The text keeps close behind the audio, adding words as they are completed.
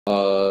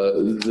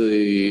I'm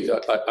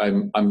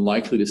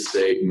likely to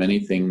say many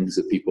things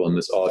that people in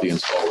this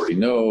audience already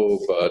know,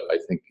 but I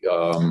think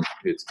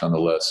it's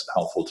nonetheless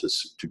helpful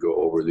to go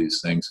over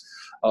these things.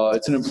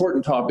 It's an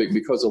important topic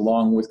because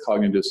along with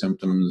cognitive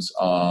symptoms,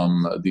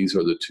 these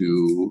are the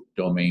two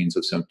domains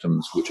of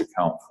symptoms which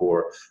account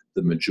for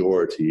the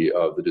majority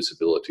of the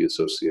disability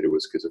associated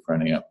with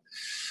schizophrenia.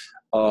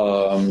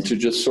 To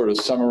just sort of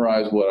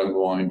summarize what I'm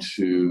going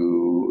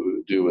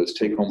to do as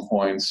take-home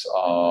points,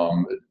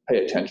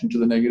 pay attention to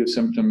the negative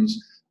symptoms,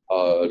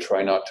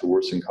 try not to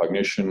worsen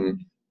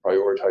cognition,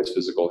 prioritize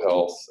physical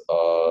health,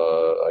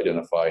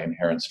 identify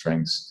inherent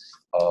strengths,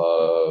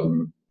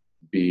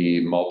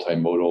 be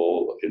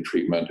multimodal in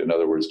treatment. In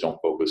other words, don't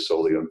focus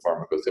solely on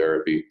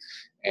pharmacotherapy,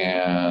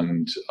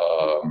 and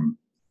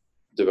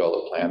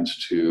develop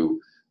plans to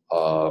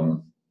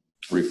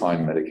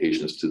refine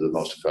medications to the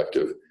most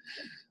effective.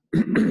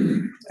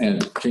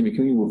 And Jamie,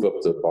 can you move up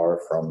the bar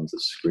from the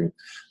screen?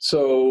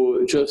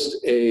 So just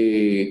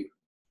a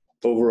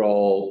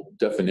overall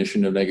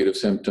definition of negative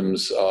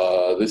symptoms.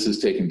 This is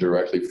taken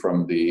directly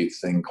from the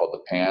thing called the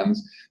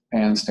PANSS.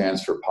 PANSS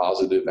stands for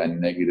Positive and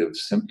Negative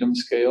Symptom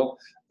Scale.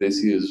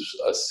 This is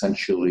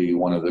essentially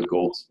one of the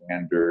gold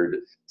standard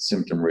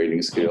symptom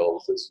rating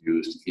scales that's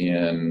used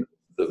in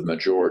the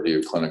majority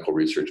of clinical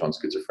research on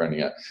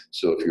schizophrenia.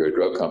 So if you're a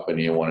drug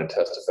company and want to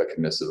test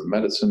effectiveness of a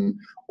medicine,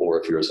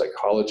 or if you're a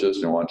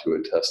psychologist and want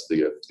to test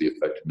the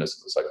effectiveness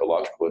of a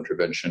psychological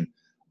intervention,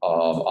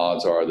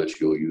 odds are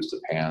that you'll use the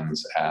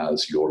PANSS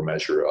as your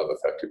measure of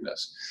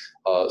effectiveness.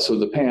 So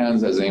the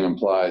PANSS, as the name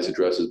implies,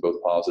 addresses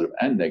both positive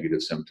and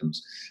negative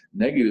symptoms.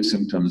 Negative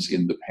symptoms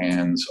in the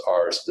PANSS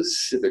are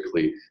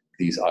specifically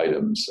these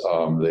items.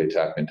 They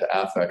tap into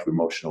affect,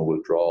 emotional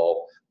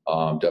withdrawal,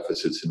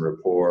 deficits in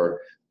rapport,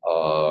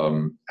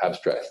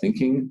 abstract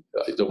thinking.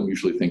 I don't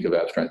usually think of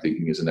abstract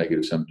thinking as a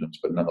negative symptoms,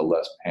 but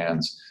nonetheless,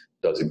 PANSS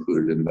does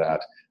include it in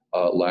that.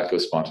 Lack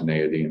of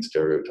spontaneity and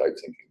stereotype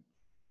thinking.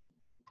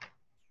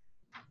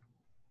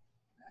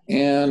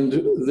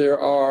 And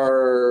there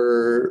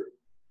are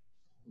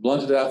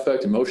blunted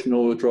affect,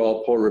 emotional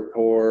withdrawal, poor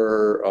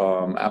rapport,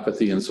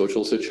 apathy in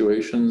social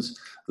situations.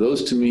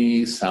 Those to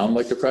me sound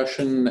like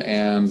depression,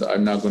 and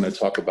I'm now going to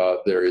talk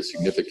about there is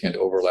significant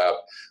overlap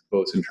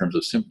both in terms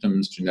of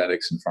symptoms,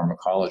 genetics, and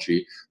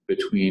pharmacology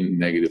between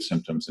negative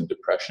symptoms and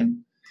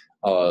depression.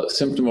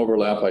 Symptom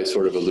overlap I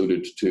sort of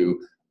alluded to.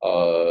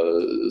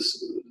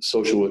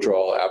 Social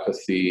withdrawal,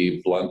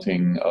 apathy,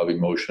 blunting of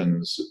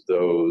emotions,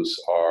 those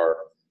are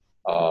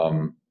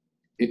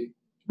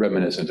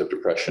reminiscent of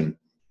depression.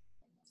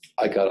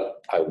 I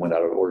went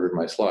out of order in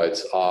my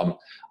slides.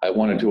 I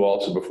wanted to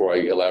also, before I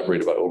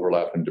elaborate about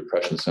overlap in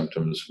depression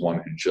symptoms,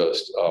 want to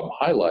just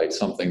highlight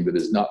something that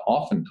is not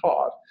often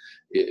taught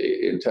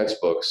in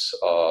textbooks,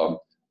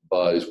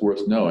 but is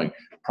worth knowing.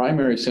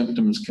 Primary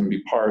symptoms can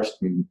be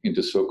parsed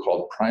into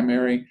so-called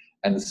primary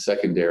and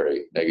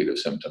secondary negative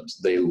symptoms.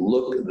 They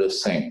look the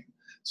same.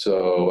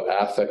 So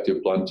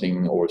affective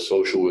blunting or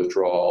social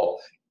withdrawal,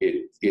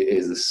 it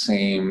is the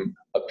same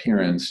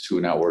appearance to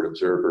an outward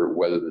observer,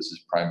 whether this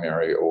is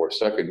primary or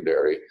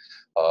secondary.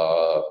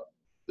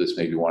 This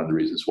may be one of the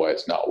reasons why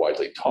it's not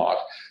widely taught,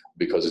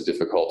 because it's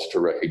difficult to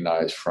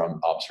recognize from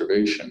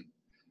observation.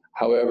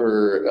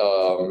 However,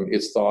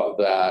 it's thought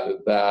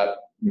that that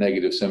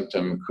negative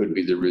symptom could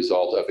be the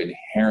result of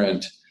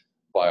inherent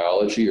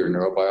biology or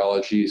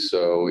neurobiology,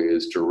 so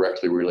is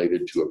directly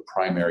related to a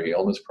primary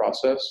illness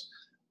process,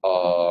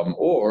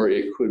 or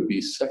it could be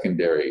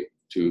secondary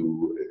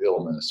to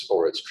illness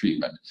or its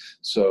treatment.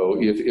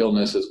 So if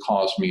illness has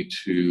caused me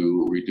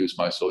to reduce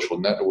my social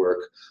network,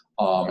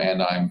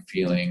 and I'm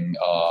feeling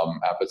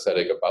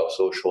apathetic about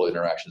social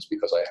interactions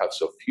because I have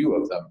so few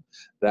of them,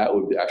 that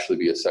would actually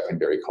be a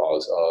secondary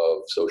cause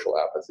of social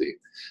apathy.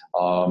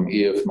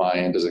 If my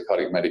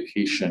antipsychotic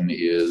medication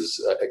is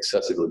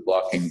excessively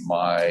blocking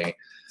my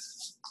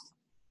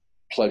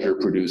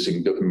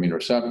pleasure-producing dopamine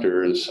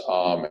receptors,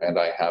 and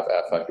I have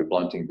affective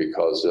blunting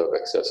because of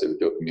excessive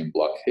dopamine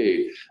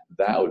blockade,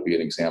 that would be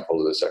an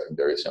example of a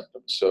secondary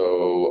symptom.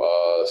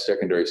 So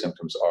secondary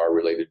symptoms are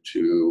related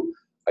to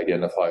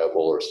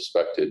identifiable or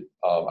suspected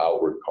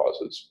outward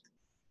causes.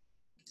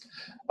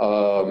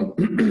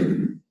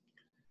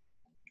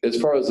 As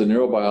far as the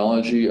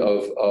neurobiology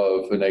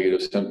of the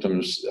negative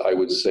symptoms, I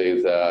would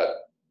say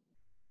that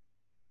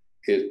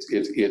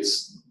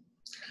it's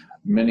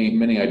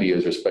many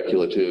ideas are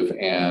speculative,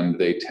 and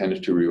they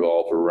tend to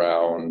revolve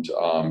around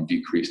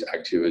decreased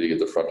activity of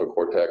the frontal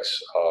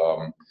cortex.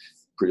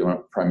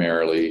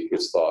 Primarily,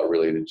 it's thought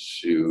related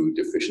to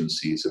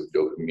deficiencies of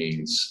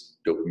dopamine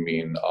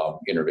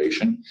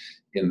innervation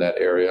in that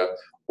area,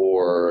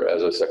 or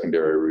as a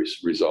secondary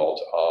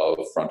result of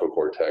frontal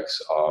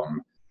cortex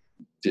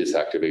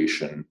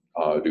disactivation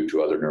due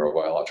to other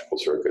neurobiological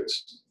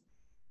circuits.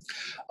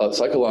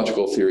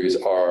 Psychological theories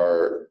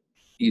are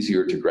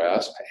easier to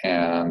grasp,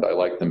 and I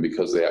like them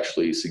because they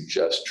actually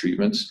suggest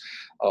treatments.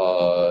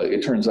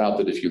 It turns out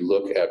that if you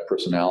look at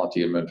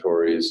personality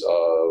inventories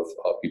of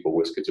people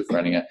with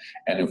schizophrenia,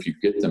 and if you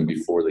get them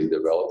before they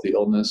develop the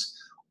illness,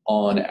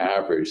 on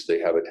average, they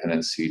have a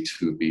tendency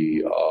to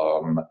be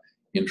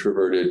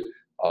introverted,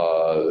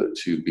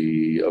 to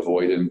be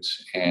avoidant,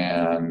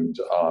 and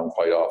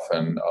quite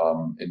often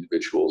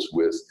individuals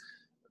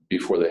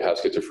before they have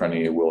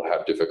schizophrenia will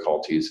have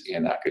difficulties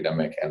in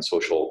academic and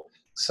social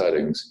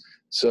settings.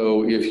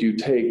 So if you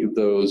take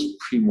those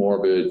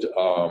premorbid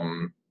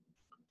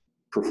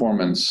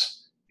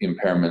performance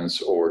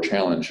impairments or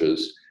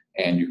challenges,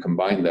 and you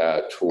combine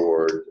that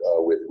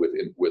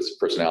with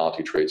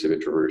personality traits of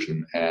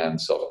introversion and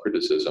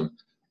self-criticism,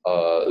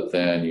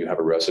 then you have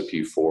a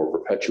recipe for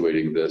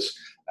perpetuating this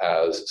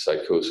as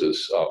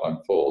psychosis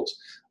unfolds.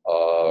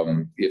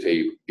 If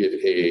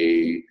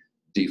a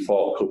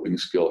default coping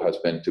skill has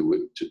been to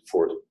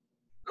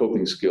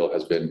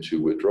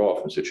withdraw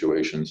from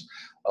situations,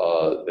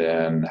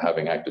 then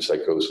having active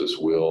psychosis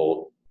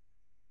will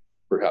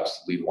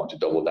perhaps lead one to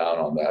double down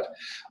on that.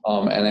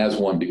 And as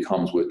one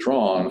becomes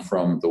withdrawn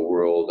from the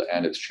world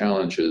and its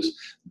challenges,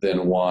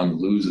 then one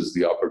loses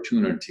the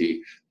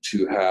opportunity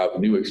to have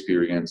new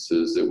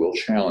experiences that will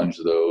challenge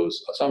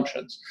those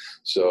assumptions.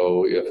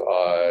 So if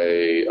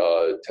I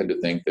tend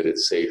to think that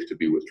it's safe to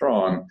be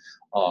withdrawn,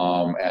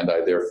 and I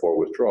therefore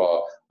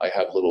withdraw, I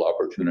have little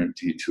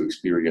opportunity to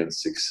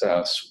experience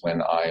success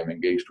when I am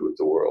engaged with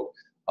the world.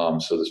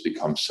 So this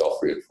becomes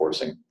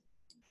self-reinforcing.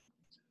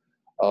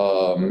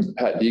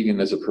 Pat Deegan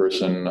is a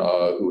person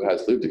who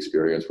has lived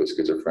experience with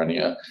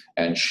schizophrenia,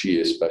 and she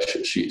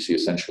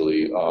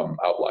essentially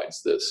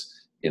outlines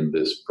this in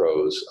this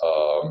prose.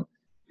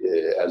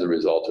 As a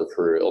result of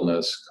her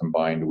illness,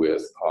 combined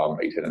with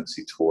a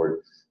tendency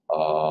toward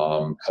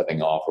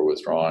cutting off or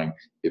withdrawing,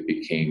 it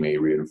became a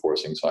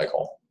reinforcing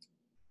cycle.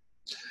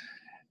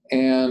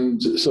 And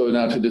so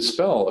now, to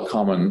dispel a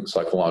common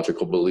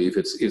psychological belief,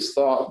 it's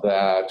thought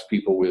that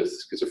people with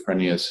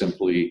schizophrenia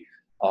simply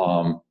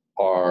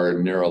are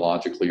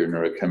neurologically or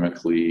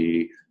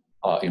neurochemically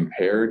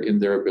impaired in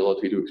their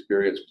ability to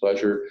experience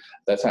pleasure.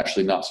 That's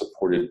actually not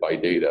supported by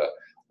data.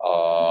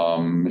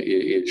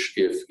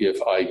 If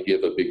I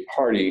give a big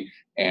party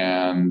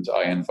and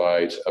I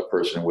invite a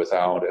person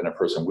without and a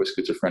person with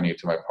schizophrenia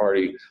to my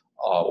party,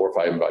 or if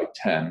I invite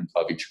 10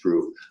 of each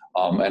group,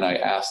 and I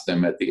ask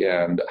them at the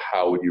end,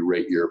 how would you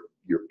rate your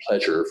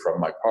pleasure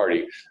from my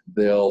party,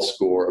 they'll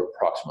score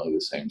approximately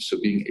the same. So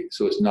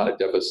it's not a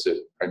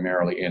deficit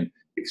primarily in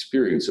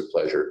experience of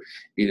pleasure.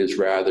 It is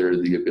rather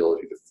the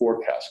ability to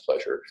forecast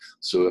pleasure.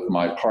 So if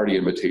my party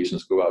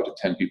invitations go out to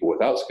 10 people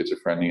without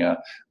schizophrenia,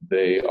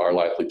 they are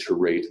likely to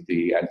rate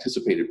the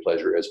anticipated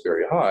pleasure as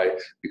very high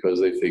because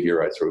they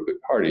figure I throw good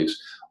parties.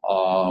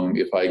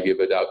 If I give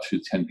it out to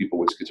 10 people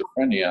with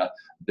schizophrenia,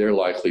 they're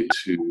likely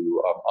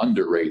to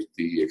underrate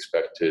the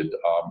expected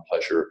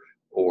pleasure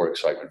or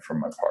excitement from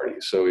my party.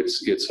 So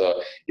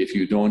if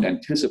you don't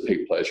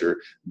anticipate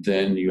pleasure,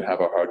 then you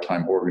have a hard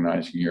time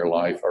organizing your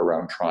life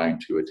around trying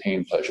to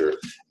attain pleasure.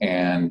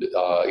 And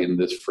in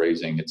this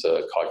phrasing, it's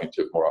a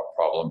cognitive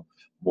problem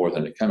more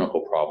than a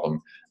chemical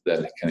problem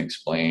that can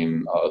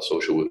explain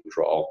social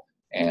withdrawal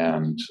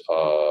and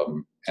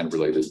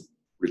related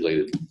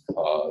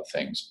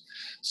things.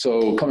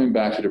 So coming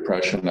back to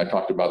depression, I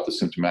talked about the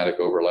symptomatic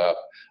overlap.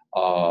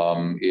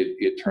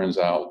 It turns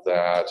out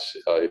that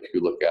if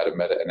you look at a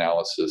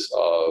meta-analysis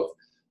of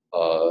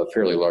a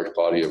fairly large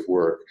body of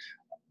work,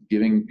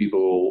 giving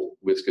people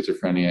with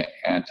schizophrenia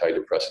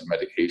antidepressant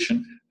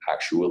medication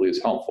actually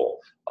is helpful.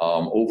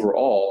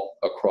 Overall,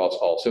 across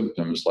all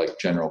symptoms, like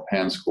general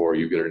PANSS score,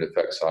 you get an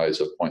effect size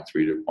of 0.3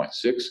 to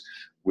 0.6,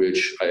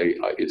 which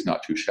is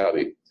not too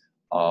shabby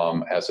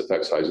as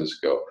effect sizes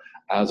go.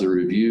 As a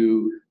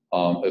review,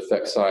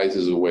 effect size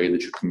is a way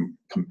that you can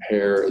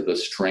compare the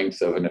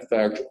strength of an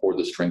effect or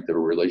the strength of a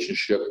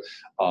relationship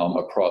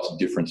across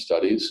different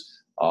studies,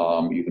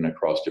 even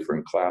across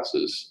different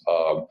classes.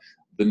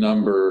 The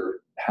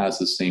number has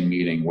the same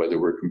meaning whether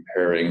we're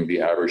comparing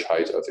the average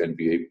height of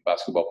NBA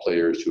basketball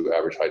players to the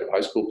average height of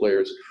high school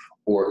players,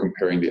 or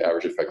comparing the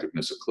average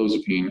effectiveness of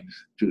clozapine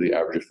to the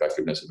average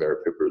effectiveness of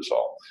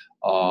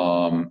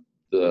aripiprazole.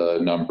 The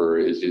number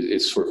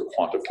is sort of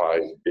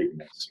quantified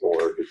bigness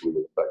or degree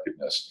of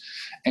effectiveness.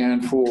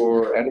 And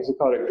for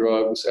antipsychotic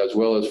drugs, as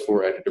well as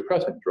for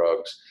antidepressant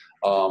drugs,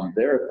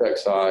 their effect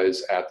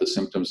size at the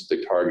symptoms that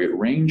they target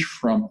range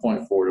from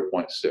 0.4 to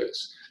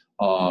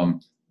 0.6.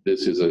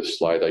 This is a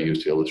slide I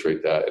use to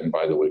illustrate that. And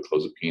by the way,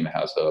 clozapine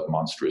has a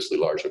monstrously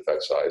large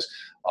effect size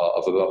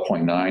of about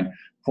 0.9.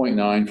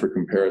 0.9, for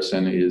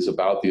comparison, is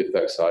about the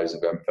effect size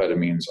of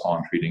amphetamines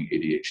on treating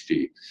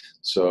ADHD.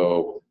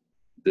 So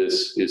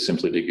this is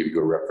simply to give you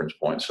a reference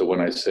point. So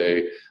when I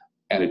say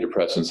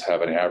antidepressants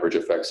have an average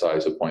effect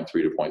size of 0.3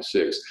 to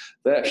 0.6,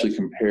 that actually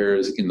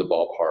compares in the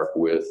ballpark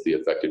with the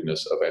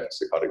effectiveness of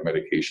antipsychotic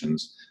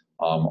medications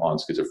on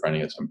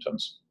schizophrenia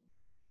symptoms.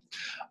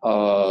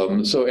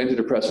 So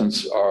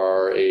antidepressants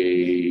are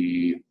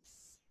a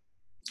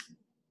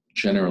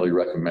generally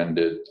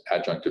recommended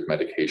adjunctive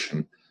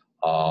medication,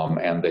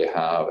 and they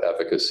have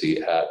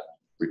efficacy at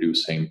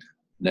reducing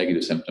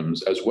negative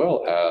symptoms as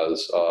well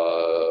as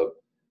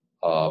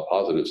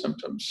positive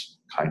symptoms,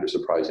 kind of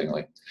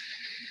surprisingly.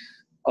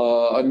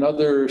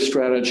 Another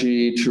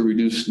strategy to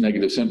reduce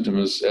negative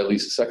symptoms, at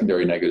least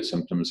secondary negative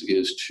symptoms,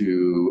 is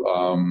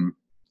to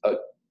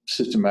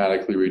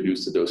systematically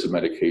reduce the dose of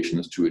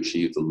medications to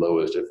achieve the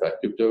lowest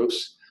effective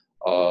dose.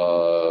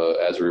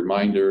 As a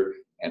reminder,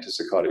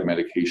 antipsychotic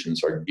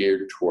medications are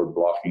geared toward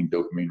blocking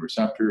dopamine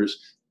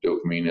receptors.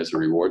 Dopamine is a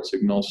reward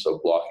signal, so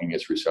blocking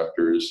its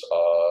receptors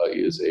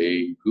is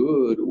a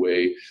good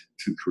way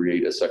to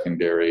create a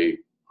secondary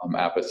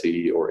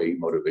apathy or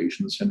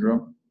amotivation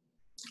syndrome.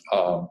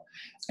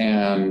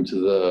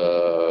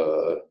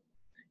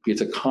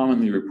 It's a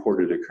commonly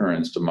reported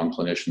occurrence among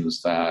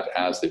clinicians that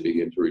as they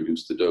begin to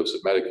reduce the dose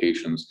of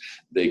medications,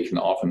 they can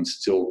often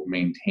still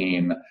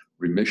maintain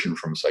remission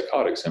from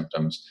psychotic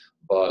symptoms,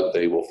 but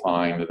they will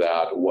find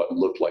that what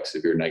looked like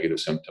severe negative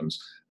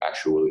symptoms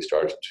actually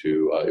starts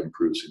to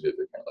improve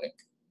significantly.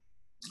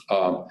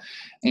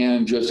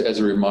 And just as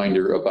a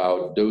reminder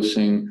about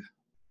dosing,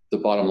 the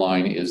bottom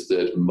line is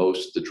that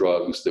most of the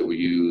drugs that we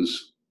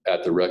use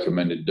at the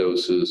recommended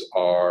doses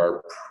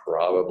are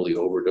probably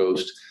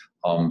overdosed.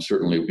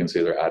 Certainly we can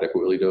say they're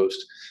adequately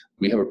dosed.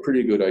 We have a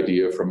pretty good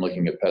idea from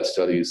looking at PET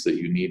studies that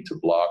you need to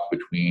block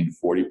between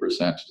 40%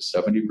 to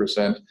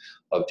 70%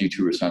 of D2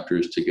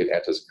 receptors to get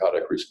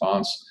antipsychotic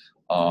response.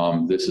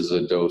 This is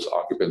a dose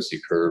occupancy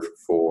curve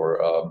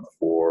for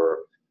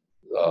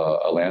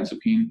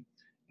olanzapine.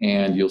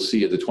 And you'll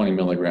see at the 20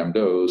 milligram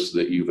dose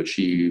that you've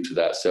achieved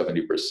that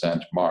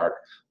 70% mark.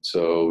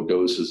 So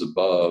doses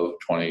above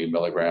 20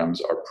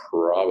 milligrams are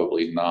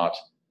probably not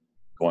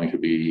going to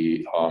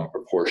be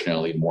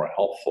proportionally more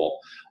helpful.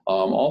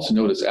 Also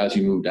notice as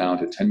you move down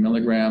to 10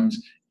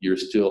 milligrams, you're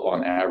still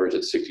on average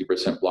at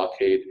 60%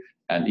 blockade.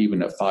 And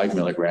even at 5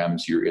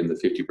 milligrams, you're in the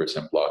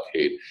 50%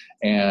 blockade.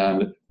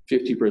 And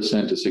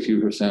 50% to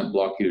 60%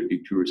 blockade of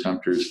D2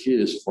 receptors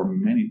is, for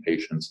many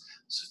patients,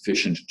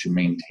 sufficient to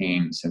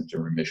maintain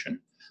symptom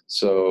remission.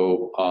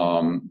 So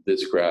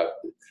this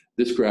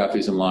graph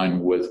is in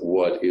line with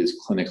what is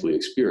clinically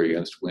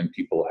experienced when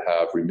people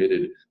have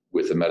remitted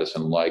with a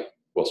medicine like,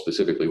 well,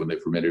 specifically when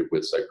they've remitted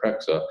with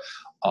Zyprexa,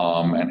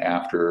 and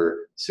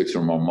after 6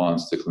 or more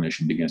months, the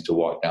clinician begins to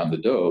walk down the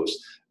dose.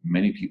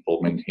 Many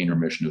people maintain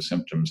remission of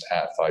symptoms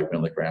at 5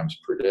 milligrams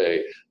per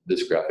day.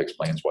 This graph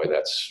explains why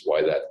that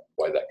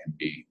can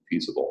be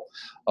feasible.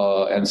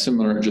 And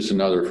similar, just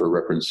another for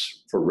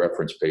reference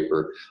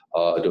paper,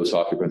 a dose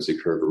occupancy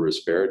curve of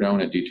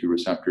risperidone at D2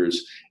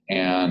 receptors,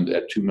 and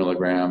at 2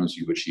 milligrams,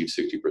 you've achieved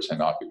 60%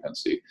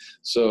 occupancy.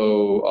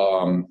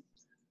 So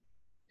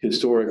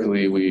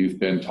historically, we've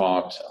been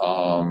taught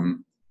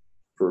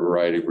for a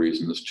variety of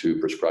reasons to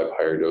prescribe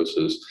higher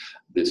doses.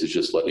 This is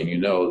just letting you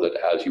know that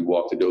as you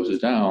walk the doses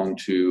down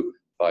to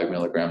 5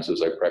 milligrams of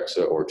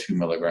Zyprexa or 2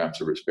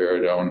 milligrams of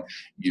risperidone,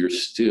 you're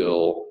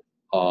still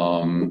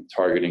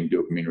targeting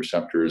dopamine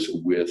receptors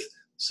with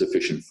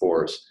sufficient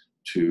force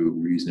to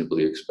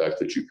reasonably expect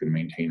that you can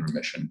maintain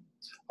remission.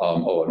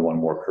 And one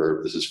more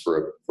curve. This is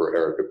for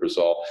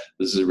aripiprazole.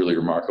 This is a really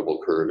remarkable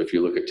curve. If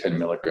you look at 10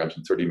 milligrams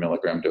and 30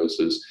 milligram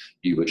doses,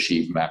 you've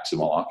achieved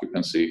maximal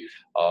occupancy.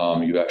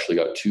 You've actually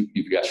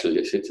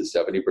hit the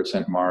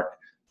 70% mark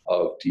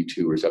of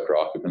D2 receptor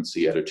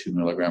occupancy at a 2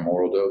 milligram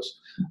oral dose.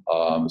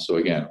 So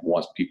again,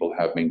 once people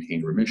have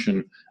maintained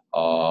remission,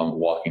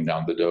 walking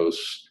down the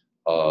dose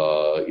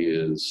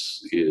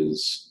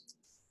is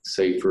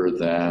safer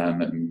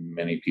than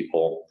many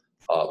people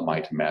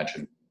might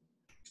imagine.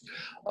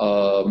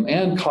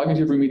 And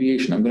cognitive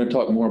remediation. I'm going to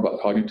talk more about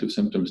cognitive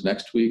symptoms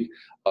next week.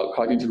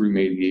 Cognitive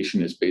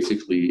remediation is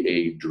basically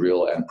a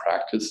drill and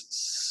practice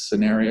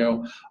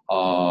scenario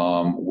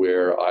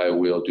where I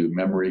will do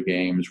memory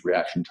games,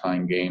 reaction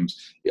time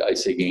games. Yeah, I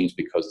say games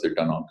because they're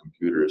done on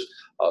computers.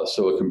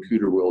 So a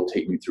computer will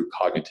take me through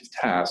cognitive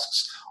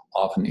tasks,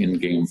 often in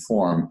game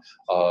form,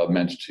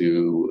 meant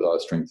to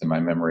strengthen my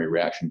memory,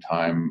 reaction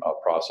time,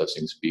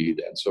 processing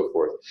speed, and so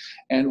forth.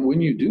 And when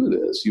you do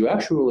this, you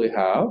actually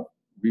have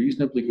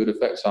reasonably good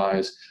effect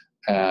size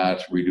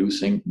at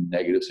reducing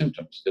negative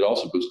symptoms. It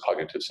also boosts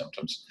cognitive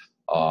symptoms,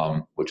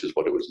 which is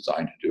what it was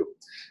designed to do.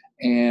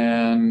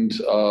 And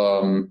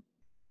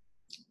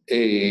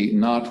a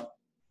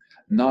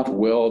not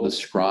well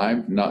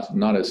described,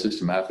 not as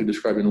systematically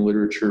described in the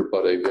literature,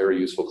 but a very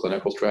useful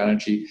clinical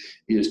strategy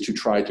is to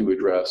try to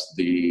address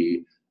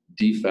the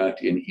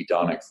defect in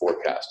hedonic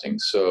forecasting.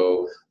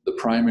 So the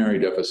primary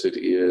deficit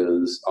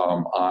is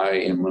I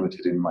am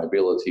limited in my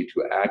ability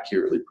to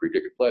accurately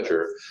predict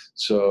pleasure.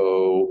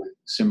 So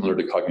similar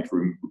to cognitive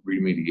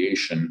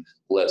remediation,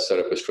 let's set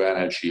up a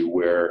strategy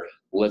where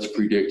let's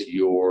predict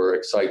your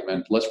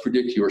excitement, let's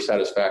predict your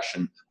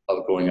satisfaction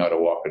of going out a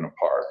walk in a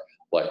park.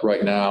 Like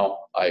right now,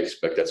 I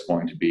expect that's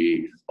going to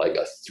be like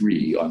a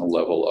 3 on a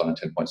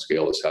 10-point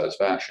scale of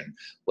satisfaction.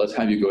 Let's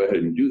have you go ahead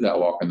and do that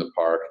walk in the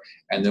park.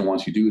 And then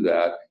once you do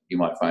that, you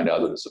might find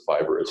out that it's a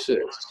 5 or a 6.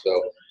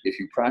 So if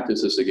you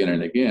practice this again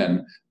and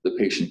again, the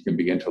patient can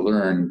begin to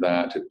learn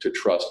that to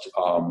trust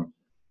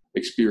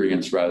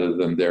experience rather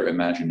than their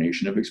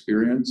imagination of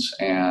experience,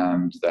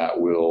 and that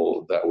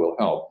will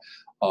help.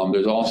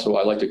 There's also,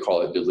 I like to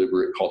call it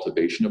deliberate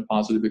cultivation of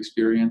positive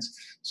experience.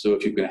 So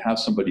if you can have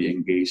somebody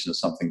engaged in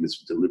something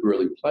that's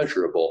deliberately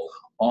pleasurable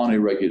on a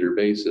regular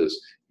basis,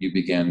 you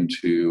begin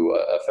to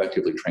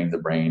effectively train the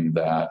brain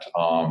that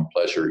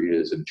pleasure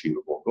is an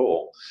achievable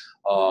goal.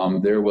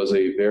 There was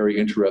a very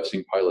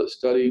interesting pilot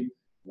study,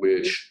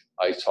 which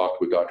I talked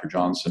with Dr.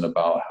 Johnson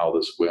about how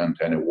this went,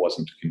 and it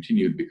wasn't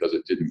continued because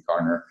it didn't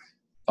garner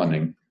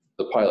funding.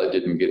 The pilot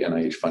didn't get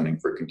NIH funding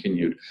for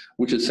continued,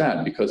 which is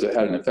sad because it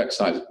had an effect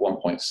size of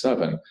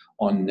 1.7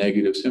 on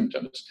negative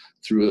symptoms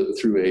through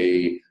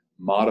a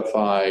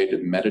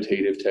modified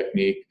meditative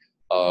technique,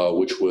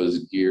 which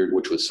was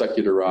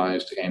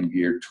secularized and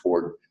geared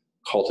toward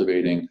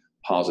cultivating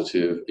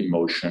positive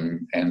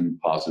emotion and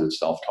positive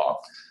self-talk.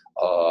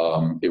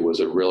 It was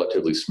a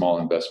relatively small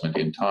investment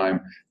in time,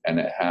 and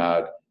it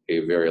had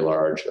a very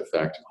large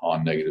effect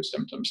on negative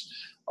symptoms.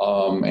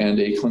 And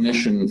a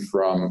clinician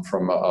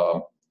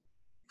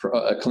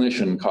a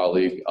clinician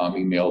colleague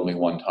emailed me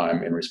one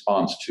time in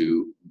response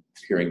to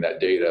hearing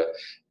that data,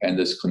 and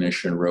this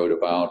clinician wrote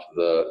about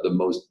the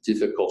most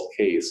difficult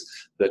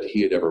case that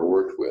he had ever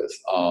worked with.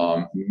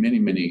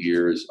 Many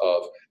years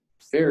of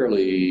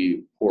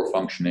fairly poor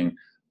functioning,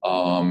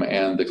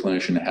 and the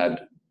clinician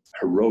had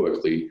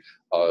heroically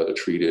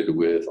treated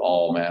with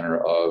all manner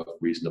of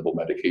reasonable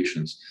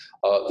medications.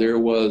 There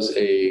was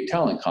a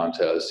talent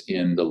contest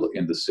in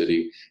the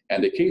city,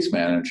 and the case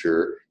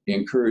manager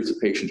encouraged the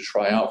patient to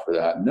try out for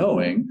that,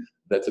 knowing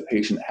that the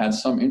patient had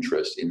some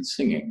interest in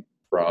singing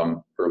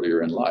from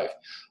earlier in life.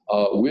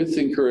 With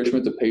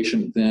encouragement, the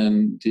patient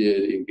then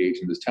did engage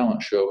in this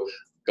talent show,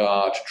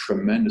 got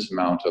tremendous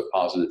amount of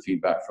positive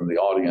feedback from the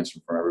audience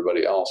and from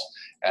everybody else.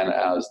 And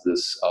as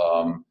this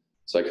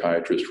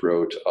psychiatrist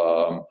wrote,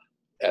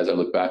 as I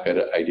look back at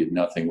it, I did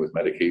nothing with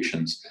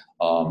medications.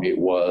 It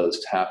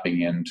was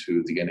tapping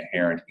into the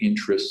inherent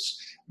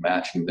interests,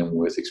 matching them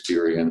with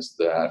experience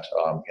that,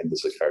 in the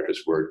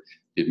psychiatrist's word,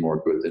 did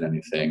more good than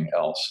anything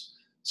else.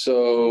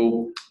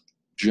 So,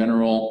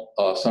 general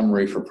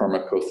summary for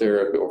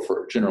pharmacotherapy or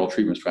for general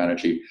treatment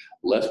strategy: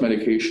 less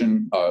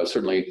medication,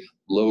 certainly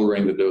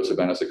lowering the dose of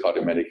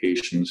antipsychotic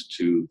medications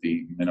to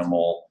the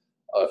minimal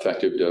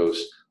effective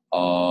dose.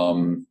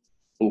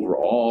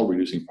 Overall,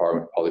 reducing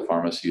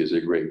polypharmacy is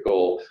a great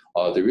goal.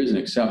 There is an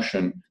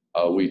exception.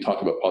 We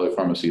talked about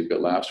polypharmacy a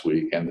bit last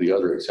week, and the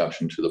other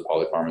exception to the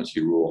polypharmacy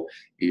rule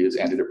is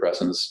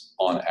antidepressants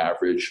on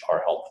average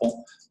are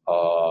helpful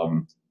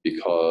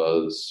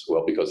because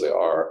they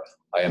are.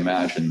 I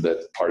imagine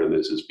that part of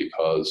this is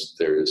because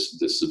there is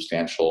this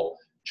substantial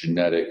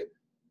genetic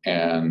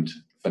and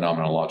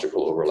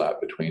phenomenological overlap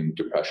between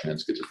depression and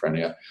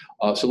schizophrenia.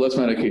 So less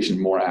medication,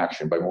 more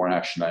action. By more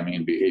action, I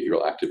mean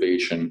behavioral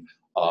activation,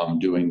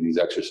 doing these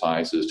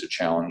exercises to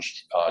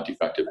challenge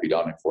defective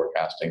hedonic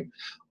forecasting,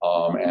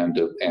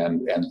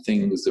 and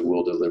things that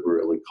will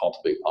deliberately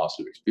cultivate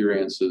positive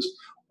experiences,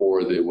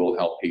 or they will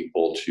help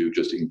people to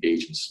just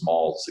engage in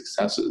small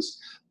successes.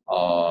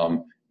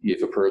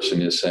 If a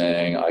person is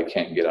saying, I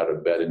can't get out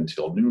of bed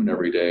until noon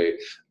every day,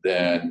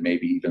 then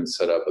maybe even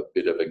set up a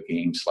bit of a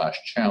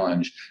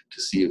game/challenge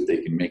to see if they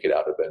can make it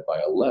out of bed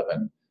by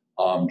 11.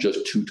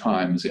 Just 2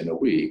 times in a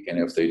week. And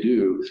if they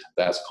do,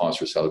 that's cause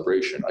for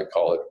celebration. I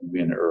call it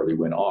win early,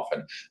 win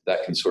often.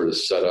 That can sort of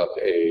set up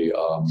a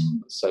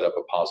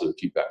positive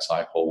feedback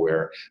cycle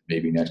where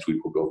maybe next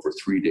week we'll go for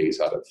 3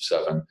 days out of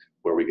 7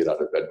 where we get out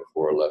of bed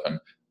before 11.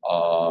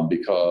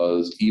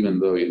 Because even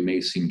though it may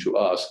seem to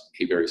us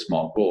a very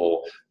small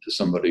goal, to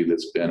somebody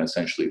that's been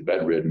essentially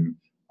bedridden,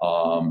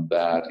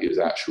 that is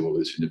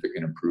actually a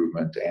significant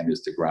improvement and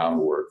is the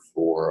groundwork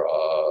for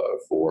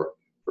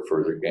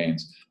further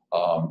gains.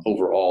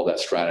 Overall, that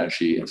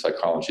strategy in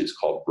psychology is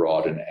called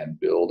broaden and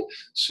build.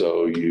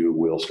 So you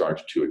will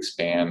start to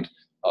expand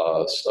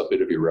a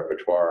bit of your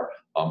repertoire,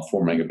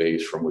 forming a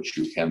base from which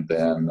you can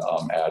then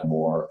add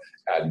more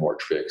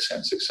tricks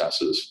and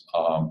successes.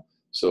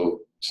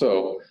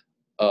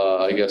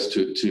 I guess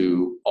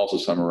to also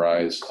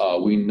summarize,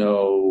 we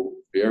know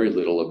very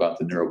little about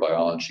the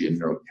neurobiology and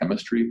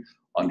neurochemistry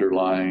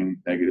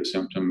underlying negative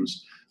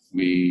symptoms.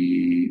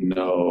 We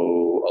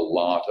know a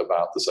lot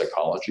about the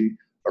psychology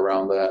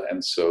around that,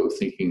 and so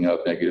thinking of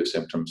negative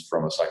symptoms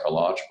from a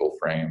psychological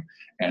frame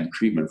and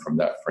treatment from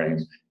that frame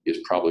is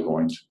probably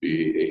going to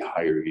be a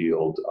higher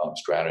yield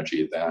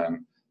strategy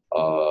than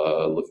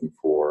looking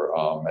for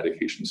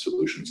medication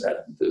solutions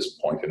at this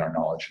point in our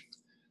knowledge.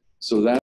 So that